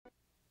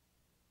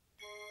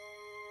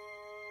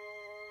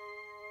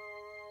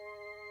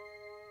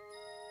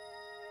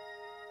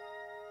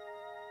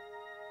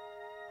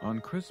On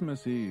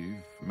Christmas Eve,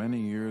 many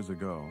years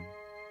ago,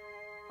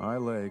 I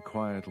lay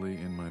quietly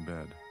in my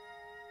bed.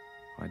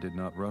 I did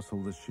not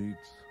rustle the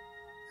sheets.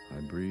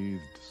 I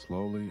breathed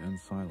slowly and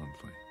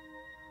silently.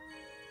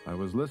 I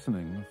was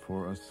listening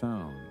for a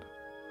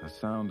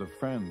sound a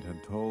friend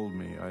had told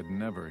me I'd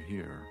never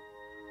hear.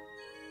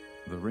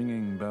 The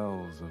ringing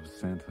bells of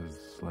Santa's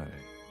sleigh.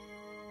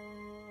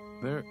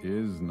 There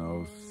is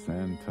no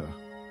Santa,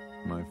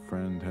 my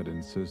friend had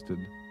insisted,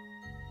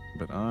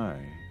 but I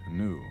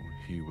knew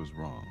he was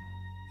wrong.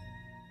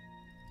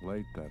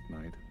 Late that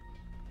night,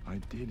 I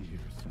did hear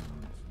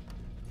sounds,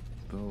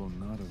 though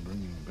not of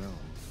ringing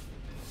bells.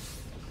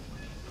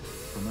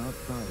 From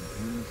outside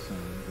came the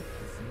sound of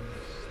hissing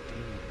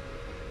steel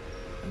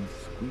and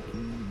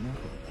squeaking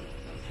metal.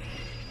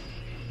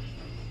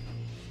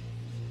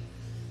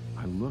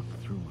 I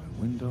looked through my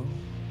window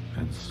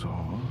and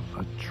saw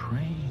a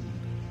train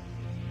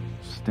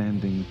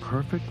standing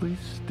perfectly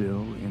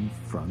still in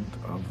front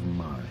of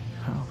my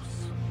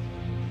house.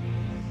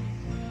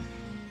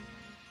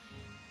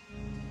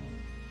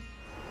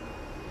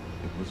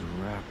 It was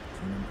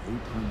wrapped in an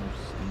apron of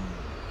steam.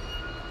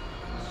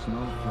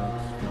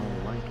 Snowflakes fell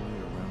lightly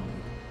around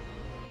it.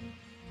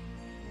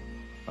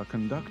 A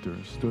conductor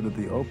stood at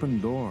the open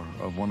door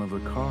of one of the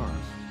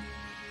cars.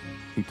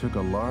 He took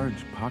a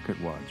large pocket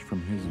watch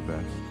from his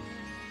vest,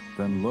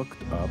 then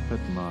looked up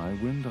at my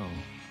window.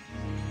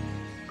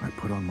 I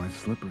put on my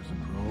slippers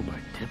and robe. I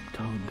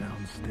tiptoed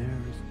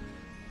downstairs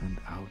and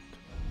out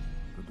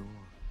the door.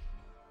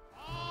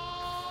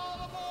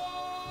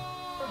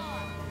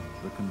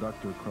 The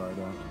conductor cried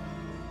out.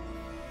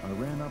 I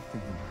ran up to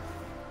him.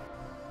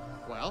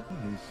 Well?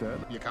 He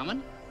said. You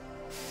coming?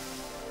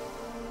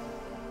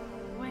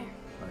 Where?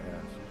 I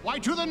asked. Why,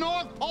 to the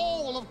North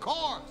Pole, of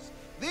course!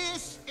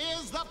 This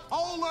is the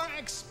Polar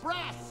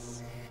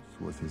Express! This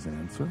was his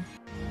answer.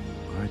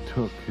 I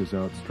took his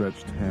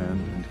outstretched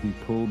hand and he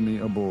pulled me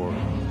aboard.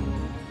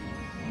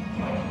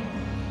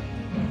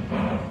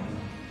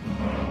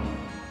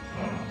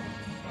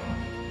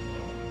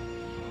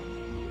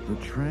 The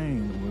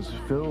train was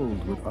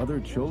filled with other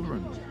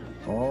children,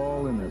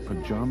 all in their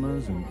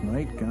pajamas and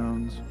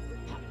nightgowns.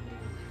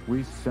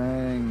 We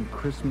sang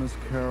Christmas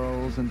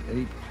carols and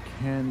ate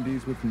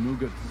candies with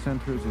nougat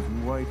centers as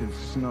white as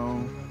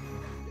snow.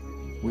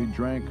 We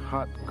drank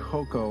hot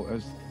cocoa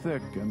as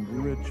thick and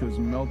rich as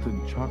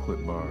melted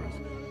chocolate bars.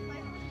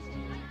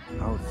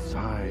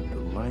 Outside, the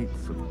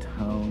lights of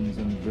towns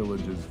and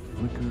villages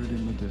flickered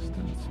in the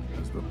distance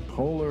as the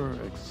Polar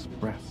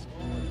Express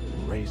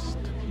raced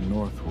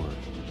northward.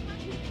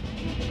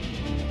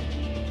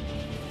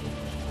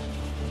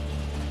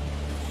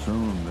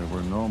 Soon there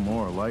were no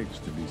more lights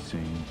to be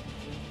seen.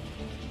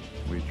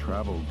 We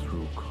traveled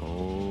through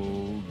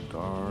cold,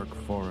 dark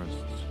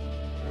forests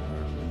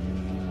where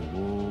lean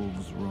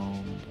wolves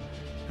roamed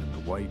and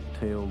the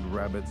white-tailed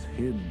rabbits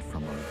hid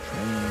from our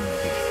train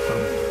that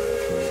thumped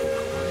through the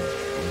quiet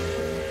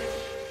wilderness.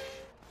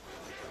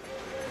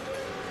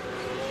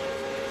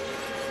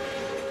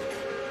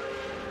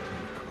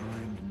 We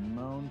climbed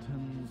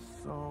mountains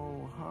so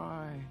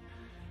high,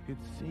 it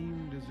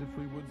seemed as if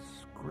we would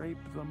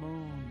scrape the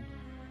moon.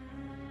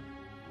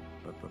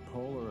 But the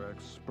Polar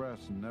Express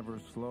never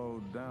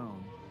slowed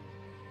down.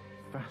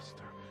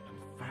 Faster and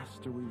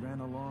faster we ran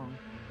along,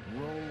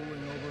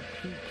 rolling over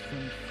peaks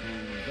and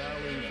through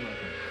valleys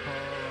like a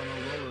car on a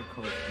roller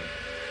coaster.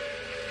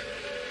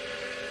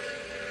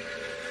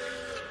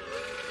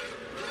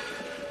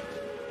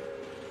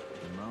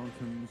 The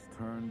mountains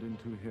turned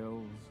into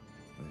hills,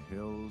 the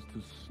hills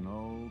to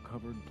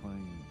snow-covered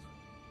plains.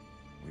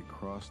 We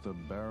crossed a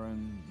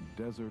barren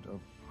desert of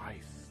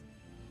ice,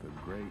 the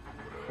great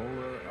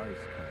polar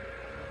ice cap.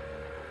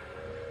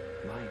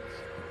 Lights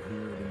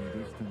appeared in the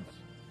distance.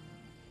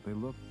 They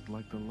looked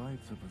like the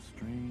lights of a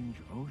strange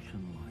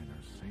ocean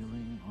liner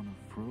sailing on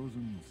a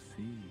frozen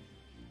sea.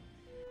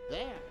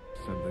 There,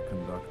 said the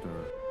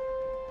conductor,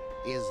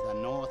 is the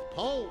North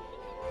Pole.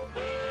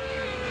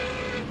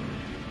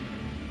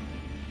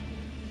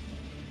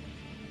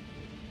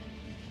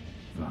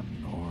 The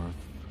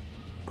North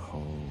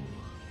Pole.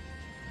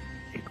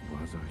 It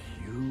was a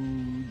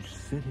huge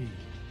city,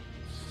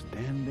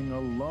 standing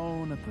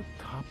alone at the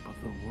top of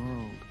the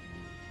world,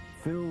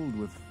 filled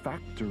with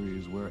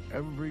factories where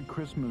every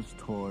Christmas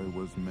toy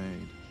was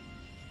made.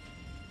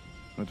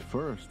 At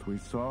first, we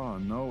saw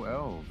no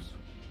elves.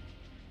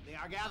 They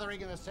are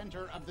gathering in the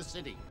center of the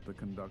city. The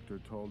conductor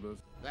told us.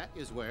 That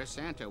is where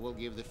Santa will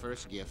give the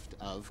first gift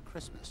of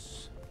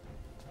Christmas.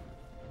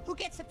 Who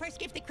gets the first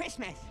gift at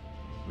Christmas?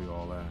 We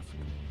all asked.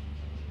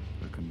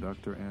 The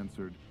conductor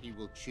answered. He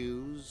will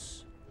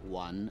choose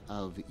one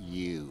of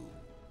you.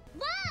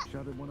 Look!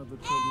 Shouted one of the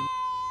children.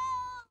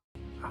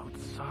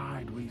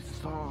 Outside, we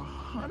saw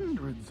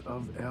hundreds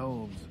of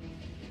elves.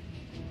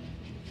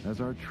 As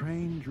our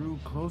train drew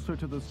closer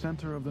to the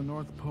center of the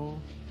North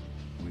Pole,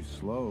 we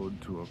slowed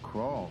to a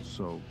crawl,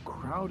 so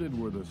crowded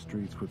were the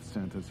streets with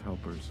Santa's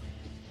helpers.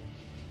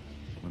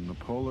 When the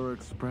Polar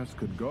Express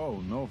could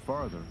go no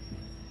farther,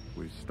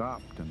 we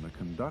stopped and the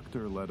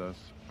conductor led us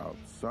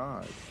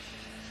outside.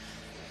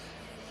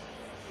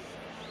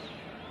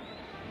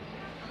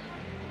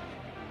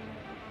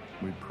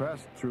 We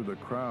pressed through the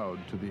crowd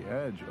to the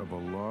edge of a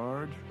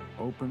large,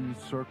 open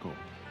circle.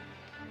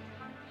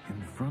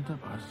 In front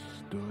of us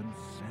stood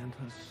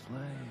Santa's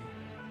sleigh.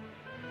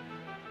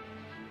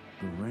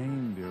 The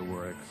reindeer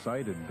were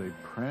excited. They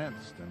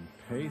pranced and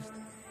paced,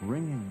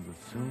 ringing the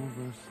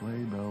silver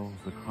sleigh bells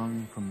that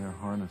hung from their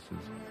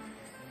harnesses.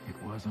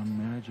 It was a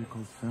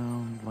magical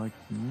sound like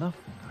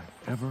nothing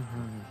I'd ever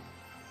heard.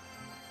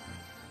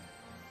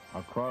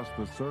 Across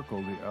the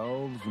circle, the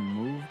elves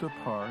moved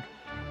apart,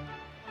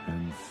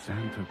 and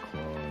Santa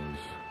Claus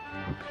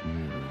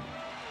appeared.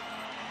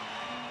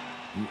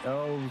 The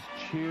elves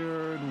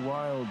cheered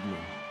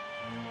wildly.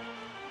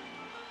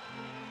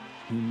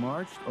 He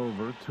marched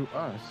over to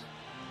us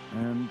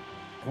and,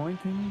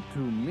 pointing to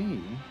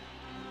me,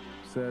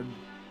 said,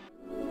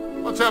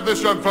 Let's have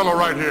this young fellow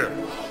right here.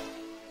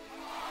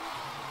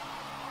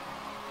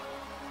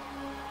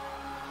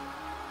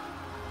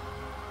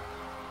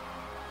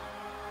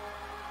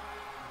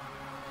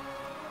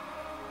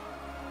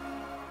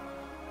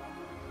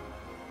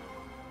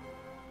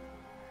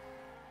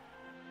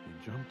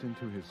 He jumped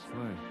into his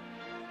sleigh.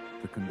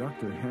 The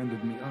conductor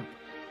handed me up.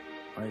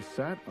 I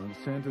sat on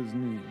Santa's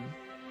knee,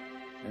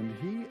 and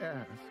he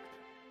asked,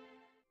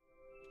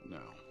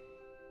 Now,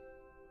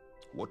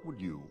 what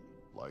would you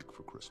like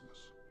for Christmas?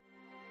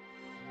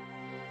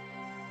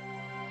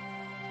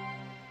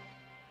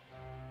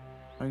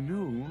 I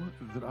knew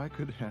that I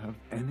could have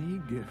any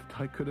gift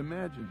I could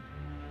imagine.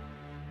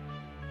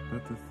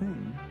 But the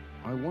thing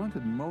I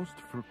wanted most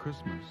for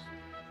Christmas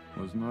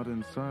was not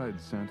inside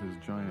Santa's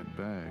giant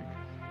bag.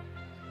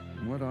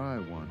 What I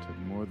wanted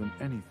more than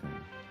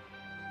anything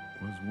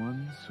was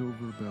one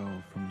silver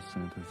bell from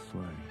Santa's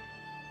sleigh.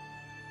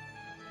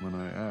 When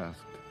I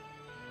asked,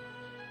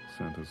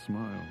 Santa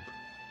smiled.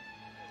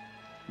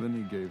 Then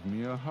he gave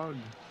me a hug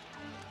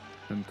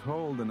and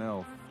told an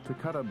elf to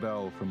cut a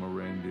bell from a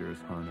reindeer's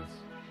harness.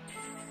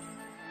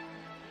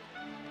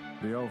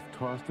 The elf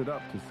tossed it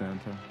up to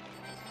Santa.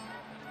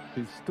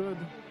 He stood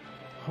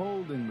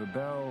holding the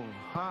bell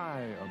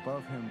high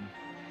above him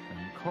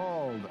and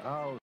called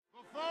out,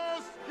 The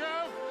first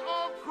gift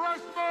of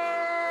Christmas!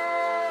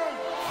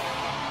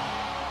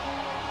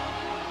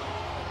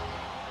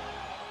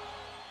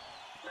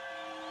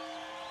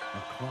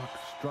 A clock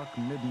struck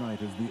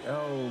midnight as the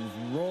elves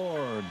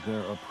roared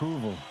their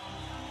approval.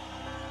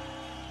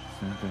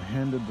 Santa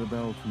handed the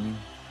bell to me,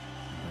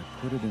 and I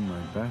put it in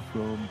my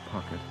bathrobe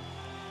pocket.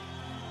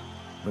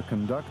 The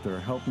conductor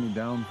helped me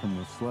down from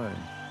the sleigh.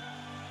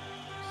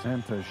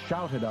 Santa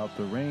shouted out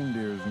the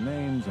reindeers'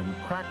 names and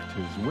cracked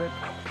his whip.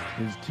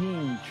 His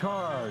team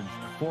charged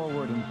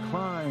forward and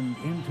climbed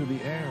into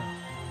the air.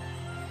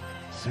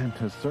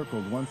 Santa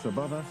circled once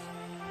above us,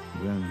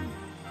 then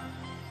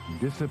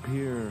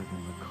disappeared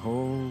in the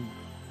cold,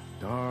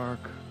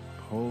 dark,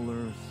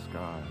 polar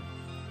sky.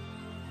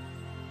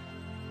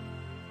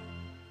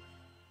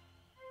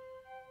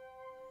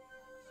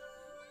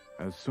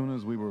 As soon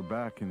as we were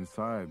back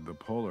inside the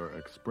Polar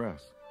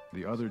Express,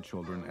 the other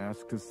children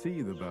asked to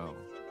see the bell.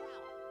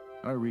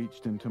 I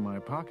reached into my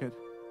pocket,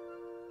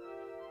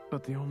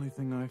 but the only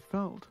thing I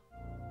felt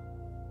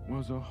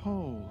was a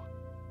hole.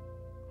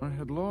 I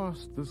had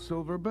lost the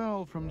silver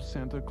bell from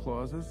Santa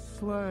Claus's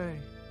sleigh.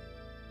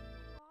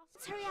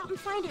 Let's hurry out and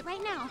find it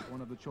right now.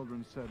 One of the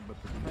children said, but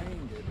the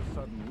train gave a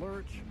sudden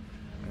lurch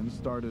and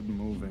started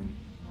moving.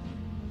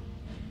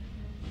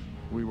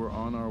 We were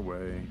on our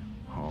way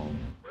home.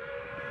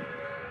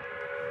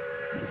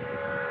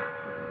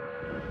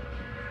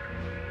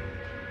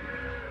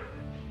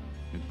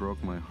 It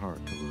broke my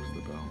heart to lose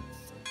the bell.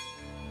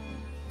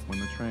 When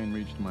the train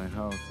reached my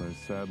house, I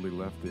sadly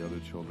left the other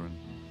children.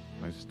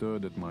 I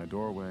stood at my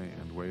doorway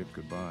and waved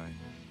goodbye.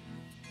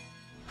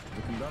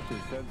 The conductor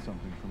said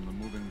something from the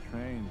moving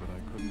train, but I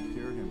couldn't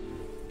hear him.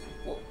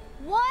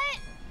 What?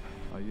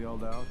 I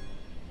yelled out.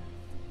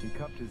 He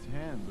cupped his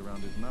hands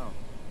around his mouth.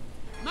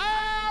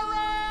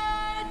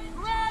 Merry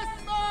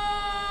Christmas!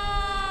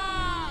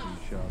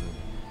 He shouted.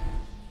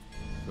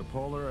 The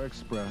Polar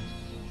Express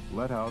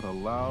let out a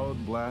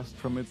loud blast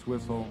from its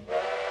whistle,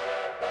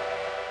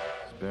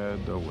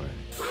 sped away.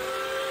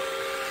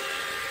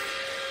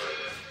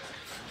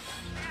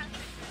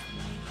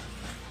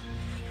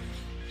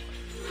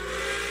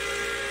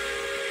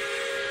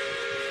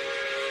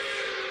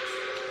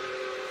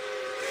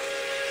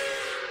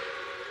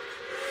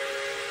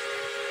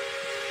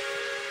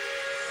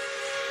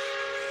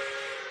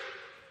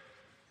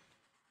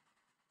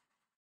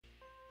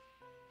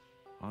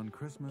 On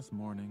Christmas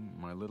morning,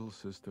 my little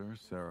sister,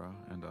 Sarah,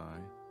 and I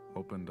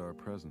opened our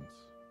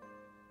presents.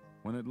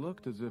 When it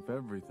looked as if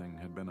everything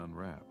had been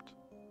unwrapped,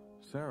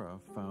 Sarah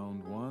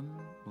found one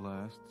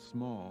last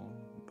small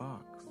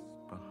box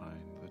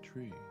behind the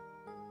tree.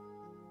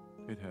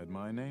 It had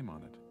my name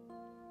on it.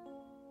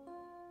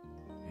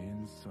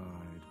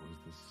 Inside was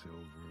the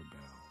silver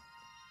bell.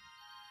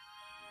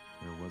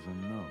 There was a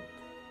note.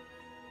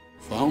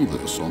 Found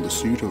this on the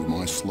seat of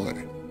my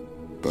sleigh.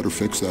 Better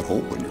fix that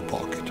hole in your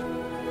pocket.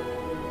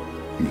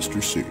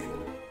 Mr. C.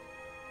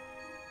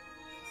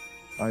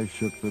 I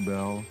shook the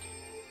bell.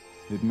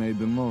 It made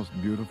the most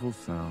beautiful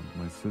sound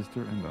my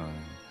sister and I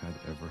had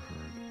ever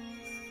heard.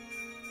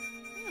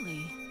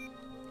 Really?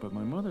 But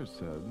my mother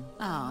said...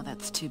 Oh,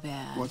 that's too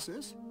bad. What's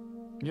this?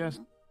 Yes,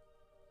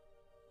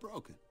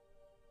 Broken.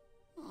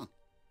 Huh.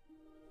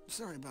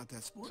 Sorry about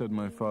that, sport. said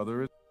my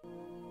father.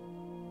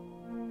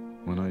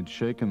 When I'd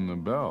shaken the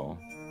bell,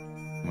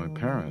 my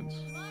parents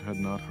had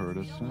not heard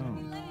a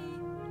sound.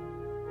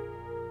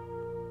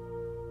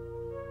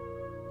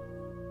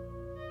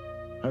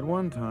 At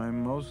one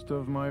time, most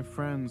of my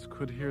friends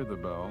could hear the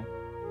bell,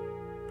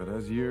 but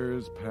as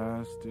years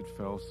passed, it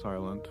fell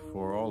silent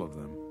for all of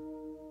them.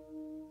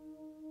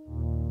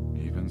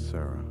 Even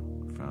Sarah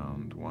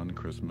found one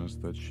Christmas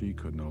that she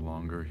could no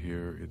longer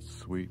hear its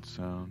sweet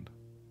sound.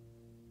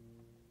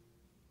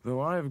 Though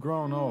I have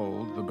grown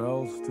old, the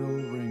bell still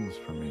rings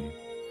for me,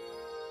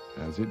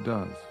 as it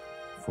does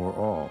for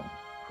all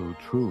who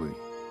truly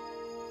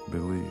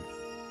believe.